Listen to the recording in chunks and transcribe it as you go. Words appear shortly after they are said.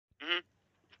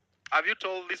Have you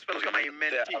told this fellow my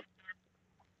mentee?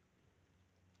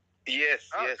 Yes,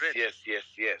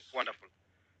 yes. Wonderful.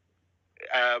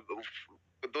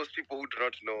 Those people who do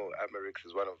not know, Amerix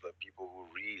is one of the people who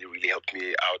really helped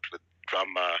me out with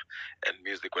drama and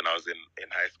music when I was in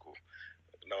high school.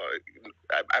 No,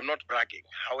 I'm not bragging.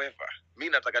 However, mi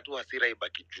nataka tu Hasira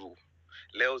ibaki juu.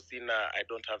 Leo sina, I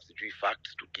don't have the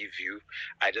facts to give you.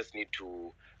 I just need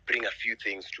to bring a few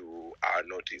things to our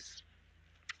notice.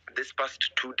 This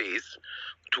past 2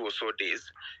 or so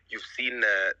days, you've seen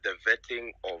the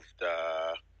vetting of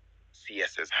the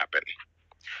CSs happen.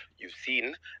 You've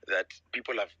seen that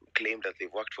people have claimed that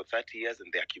they've worked for 30 years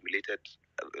and they accumulated,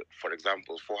 for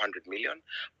example, 400 million.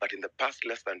 But in the past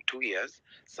less than 2 years,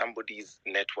 somebody's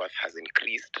net worth has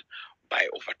increased by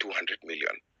over 200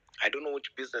 million. I don't know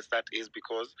which business that is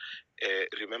because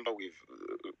remember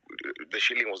the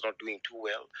shilling was not doing too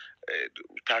well.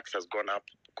 Tax has gone up,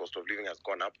 cost of living has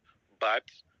gone up, but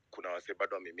kuna wase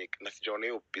bado wamemake na sijaona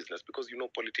hiyo business because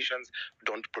politicians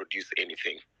don't produce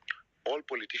anything. All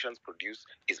politicians produce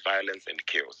is violence and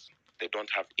chaos. They don't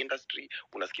have industry.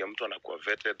 Unasikia mtu anakuwa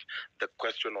vetted. The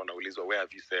question wanaulizwa, where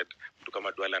have you said? Mtu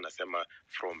kama Duale anasema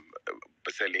from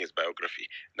selling his biography.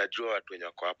 Najua watu wenye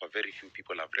wako hapa, very few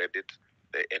people have read it.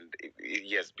 And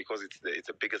yes, because it's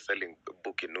the biggest selling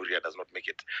book in Nuria does not make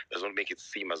it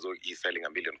seem as though he's selling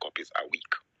 1 million copies a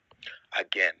week.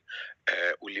 Again,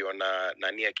 uliona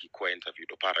nani akikuwa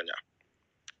interviewed Oparanya.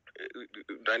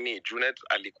 Junet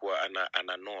alikuwa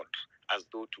ana nod as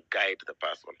though to guide the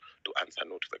person to answer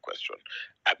no to the question.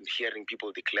 I'm hearing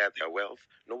people declare their wealth.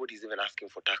 Nobody's even asking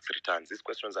for tax returns. These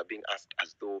questions are being asked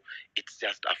as though it's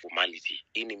just a formality.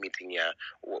 Ini meeting ya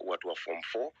watu wa form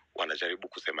 4 wanajaribu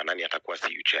kusema nani atakuwa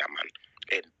CU chairman.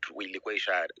 And ilikuwa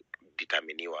isha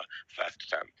determiniwa first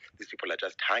term. These people are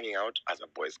just hanging out as a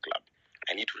boys club.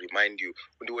 I need to remind you,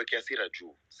 undiweke Hasira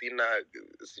juu. Sina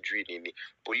sijui nini.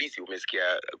 Polisi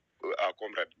umesikia our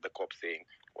comrade, the cop saying,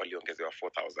 waliongezewa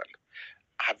 4,000.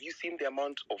 Have you seen the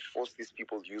amount of force these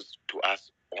people use to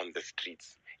us on the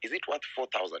streets? Is it worth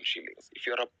 4,000 shillings? If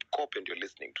you're a cop and you're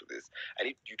listening to this, I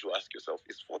need you to ask yourself,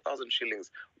 is 4,000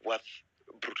 shillings worth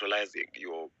brutalizing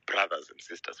your brothers and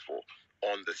sisters for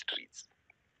on the streets?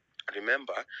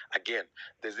 Remember, again,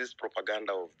 there's this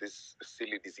propaganda of this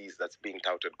silly disease that's being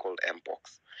touted called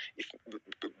Mpox. If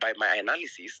by my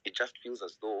analysis, it just feels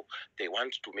as though they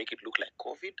want to make it look like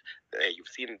COVID. You've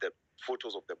seen the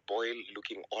photos of the boil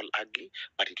looking all ugly,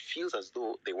 but it feels as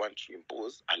though they want to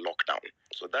impose a lockdown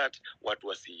so that what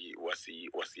was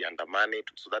the undermanned,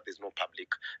 so that there's no public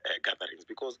gatherings,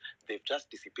 because they've just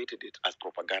dissipated it as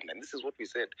propaganda. And this is what we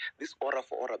said: this aura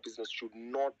for aura business should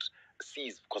not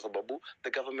cease, because the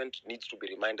government needs to be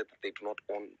reminded that they do not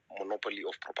own monopoly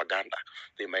of propaganda.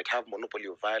 They might have monopoly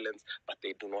of violence, but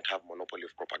they do not have monopoly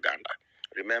of propaganda.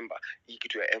 Remember, hii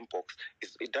kitu ya Mpox,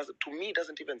 to me,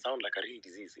 doesn't even sound like a real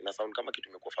disease. Ina sound kama kitu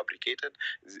imekuwa fabricated.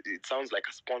 It sounds like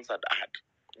a sponsored ad.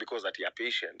 Because that your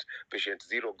patient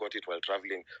zero got it while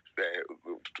traveling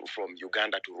from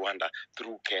Uganda to Rwanda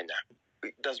through Kenya.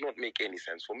 It does not make any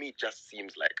sense. For me, it just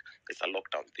seems like it's a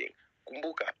lockdown thing.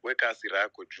 Kumbuka, weka Hasira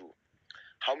yako juu.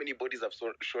 How many bodies have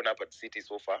shown up at city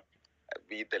so far?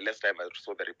 The last time I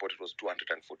saw the report, it was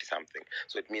 240 something.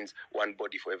 So it means one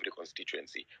body for every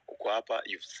constituency. Uko hapa,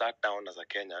 you've sat down as a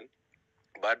Kenyan,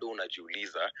 bado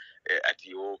unajiuliza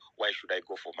why should I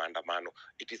go for maandamano?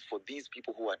 It is for these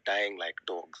people who are dying like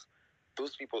dogs.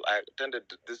 Those people, I attended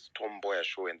this Tom Boyer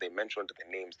show and they mentioned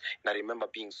the names, and I remember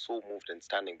being so moved and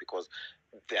standing because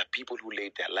there are people who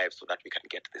laid their lives so that we can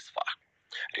get this far.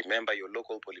 Remember, your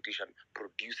local politician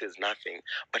produces nothing,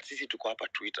 but sisi tuko hapa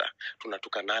Twitter,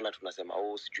 tunatukanana, tunasema,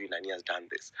 sijui nani has done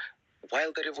this.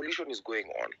 While the revolution is going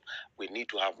on, we need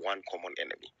to have one common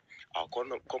enemy. Our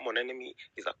common enemy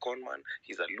is a conman,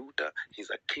 he's a looter, he's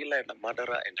a killer and a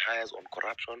murderer, and hires on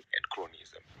corruption and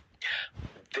cronyism.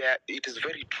 It is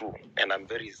very true, and I'm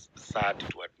very sad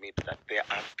to admit that there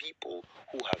are people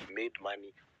who have made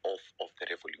money off of the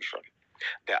revolution.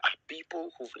 There are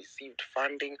people who've received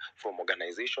funding from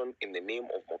organizations in the name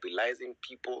of mobilizing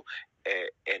people,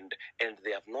 and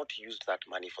they have not used that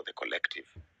money for the collective.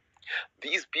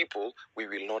 These people, we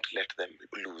will not let them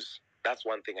lose. That's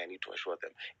one thing I need to assure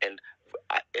them. And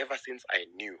ever since I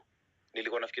knew,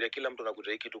 nilikuwa nafikiria kila mtu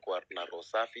anakuja hiki tu kwa na roho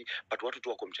safi, but watu tu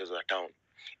wako mchezo ya town.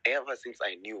 Ever since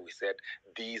I knew, we said,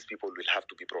 these people will have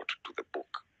to be brought to the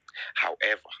book.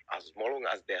 However, as long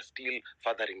as they are still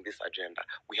furthering this agenda,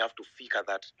 we have to figure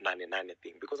that nane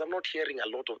thing. Because I'm not hearing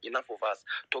enough of us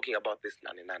talking about this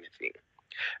nane thing.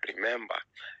 Remember,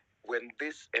 when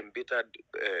this embittered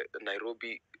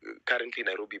currently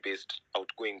Nairobi-based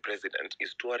outgoing president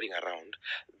is touring around,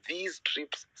 these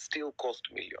trips still cost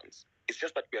millions. It's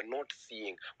just that we're not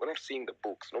seeing the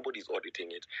books. Nobody's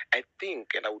auditing it. I think,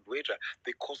 and I would wager,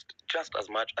 they cost just as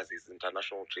much as his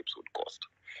international trips would cost.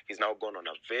 He's now gone on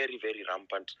a very, very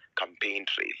rampant campaign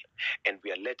trail, and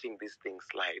we are letting this thing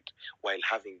slide while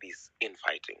having this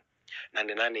infighting.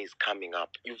 Nane is coming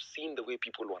up. You've seen the way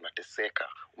people wanateseka.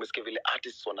 Umesikia vile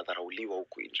artists wanadharauliwa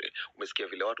huku nje. Umesikia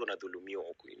vile watu wanadhulumiwa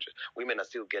huku nje. Women are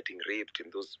still getting raped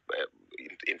in those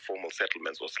informal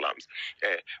settlements or slums.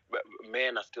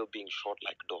 Men are still being shot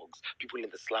like dogs. People in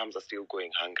the slums are still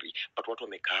going hungry. But watu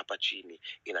wamekaa hapa chini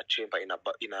in a chamber, in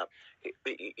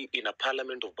a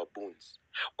parliament of baboons,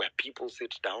 where people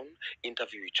sit down,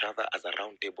 interview each other as a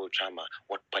round table chama.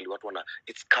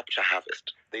 It's capture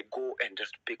harvest. They go and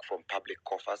just pick from public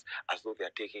coffers as though they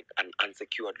are taking an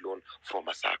unsecured loan from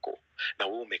a sacco. Na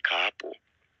wewe umekaa hapo,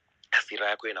 hasira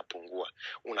yako inapungua.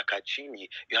 Unakaa chini,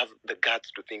 you have the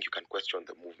guts to think you can question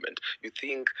the movement. You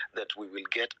think that we will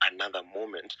get another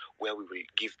moment where we will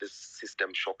give this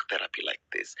system shock therapy like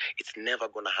this. It's never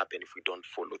going to happen if we don't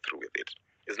follow through with it.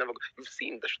 It's never. You've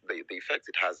seen the effects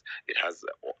it has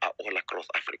all across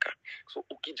Africa. So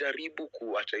ukijaribu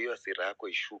kuacha hiyo hasira yako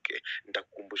ishuke,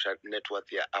 nitakukumbusha net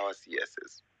worth ya our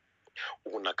CSs.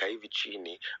 Unakaa hivi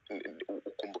chini,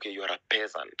 ukumbuke you're a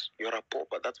peasant, you're a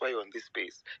pauper. That's why you're on this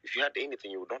space. If you had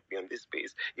anything, you would not be on this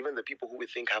space. Even the people who we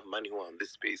think have money who are on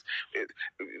this space,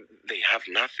 they have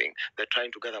nothing. They're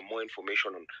trying to gather more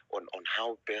information on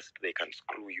how best they can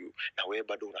screw you. Na wewe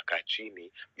bado unakaa chini,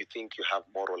 you think you have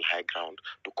moral high ground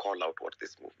to call out what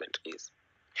this movement is.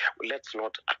 Let's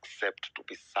not accept to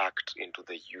be sucked into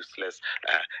the useless,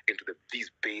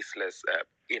 these baseless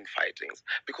infightings.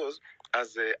 Because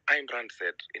as Ayn Rand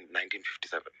said in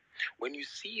 1957, when you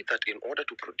see that in order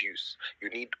to produce, you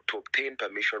need to obtain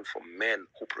permission from men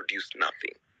who produce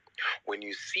nothing, when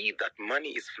you see that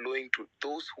money is flowing to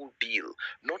those who deal,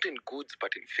 not in goods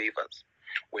but in favors,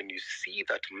 when you see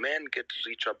that men get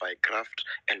richer by graft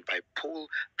and by pull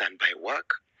than by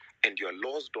work, and your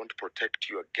laws don't protect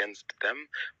you against them,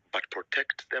 but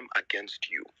protect them against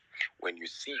you, when you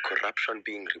see corruption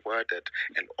being rewarded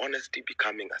and honesty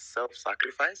becoming a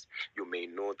self-sacrifice, you may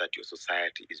know that your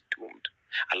society is doomed.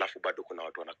 Alafu bado kuna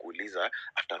watu wanakuuliza,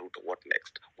 after Ruto, what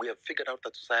next? We have figured out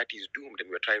that society is doomed and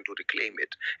we're trying to reclaim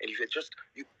it. And if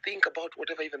you think about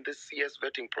whatever even this CS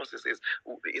vetting process is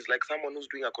like someone who's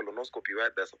doing a colonoscopy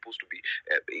where they're supposed to be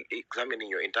examining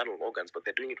your internal organs, but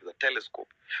they're doing it with a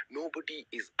telescope. Nobody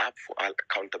is up for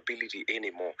accountability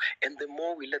anymore. And the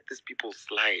more we let these people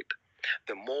slide,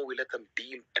 the more we let them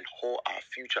deal and whore our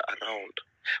future around,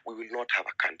 we will not have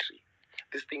a country.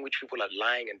 This thing which people are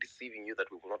lying and deceiving you that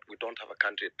we don't have a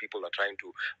country, and people are trying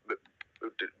to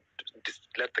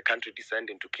let the country descend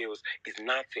into chaos is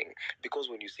nothing. Because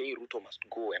when you say Ruto must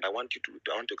go, and I want to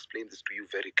explain this to you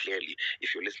very clearly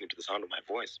if you're listening to the sound of my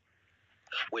voice.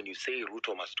 When you say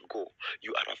Ruto must go,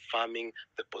 you are affirming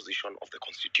the position of the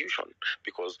Constitution.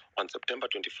 Because on September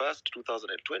 21st,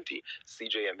 2020,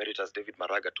 CJ Emeritus David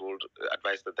Maraga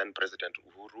advised the then President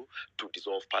Uhuru to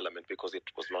dissolve Parliament because it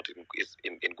was not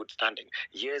in good standing.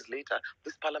 Years later,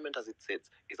 this Parliament, as it sits,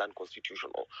 is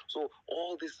unconstitutional. So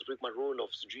all this rigmarole of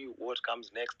what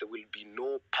comes next, there will be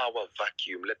no power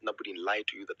vacuum. Let nobody lie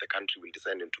to you that the country will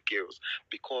descend into chaos.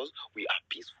 Because we are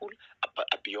peaceful,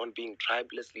 beyond being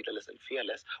tribeless, leaderless, and fearless,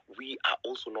 we are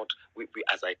also not,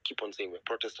 as I keep on saying, we're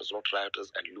protesters, not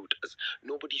rioters and looters.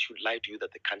 Nobody should lie to you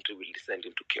that the country will descend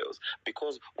into chaos.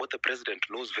 Because what the president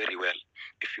knows very well,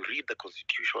 if you read the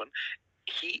Constitution,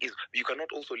 you cannot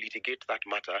also litigate that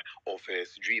matter of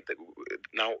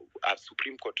now as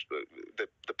Supreme Court,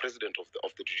 the president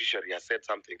of the judiciary has said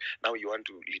something. Now you want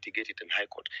to litigate it in High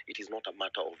Court. It is not a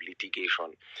matter of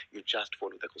litigation. You just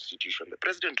follow the Constitution. The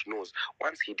president knows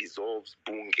once he dissolves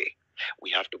Bunge,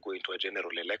 we have to go into a general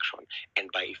election, and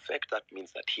by effect that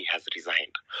means that he has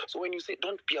resigned. So when you say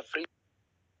don't be afraid,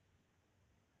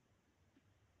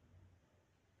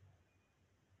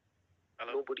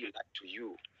 nobody lied to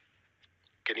you.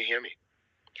 Can you hear me?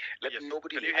 Let yes.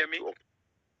 nobody. Can you hear me?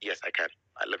 Yes, I can.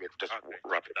 Let me just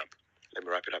wrap it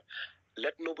up.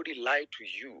 Let nobody lie to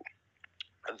you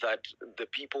that the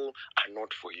people are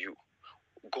not for you.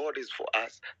 God is for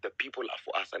us, the people are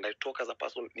for us. And I talk as a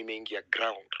person, nimeingia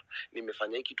ground.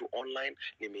 Nimefanya kitu online,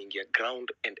 nimeingia ground,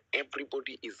 and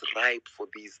everybody is ripe for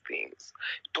these things.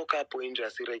 Toka hapo nje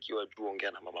Hasira ikiwa juu,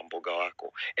 ongea na mama mboga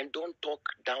wako. And don't talk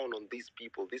down on these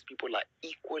people. These people are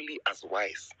equally as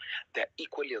wise. They're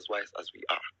equally as wise as we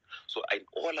are. So in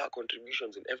all our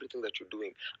contributions in everything that you're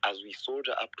doing, as we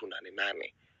soldier up to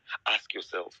Nane, ask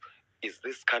yourself, Is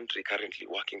this country currently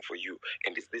working for you?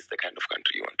 And is this the kind of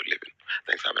country you want to live in?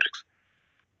 Thanks, Amerix.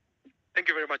 Thank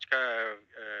you very much,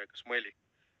 Kasmuel.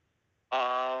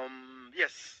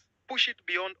 Yes, push it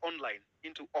beyond online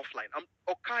into offline.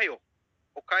 Okayo.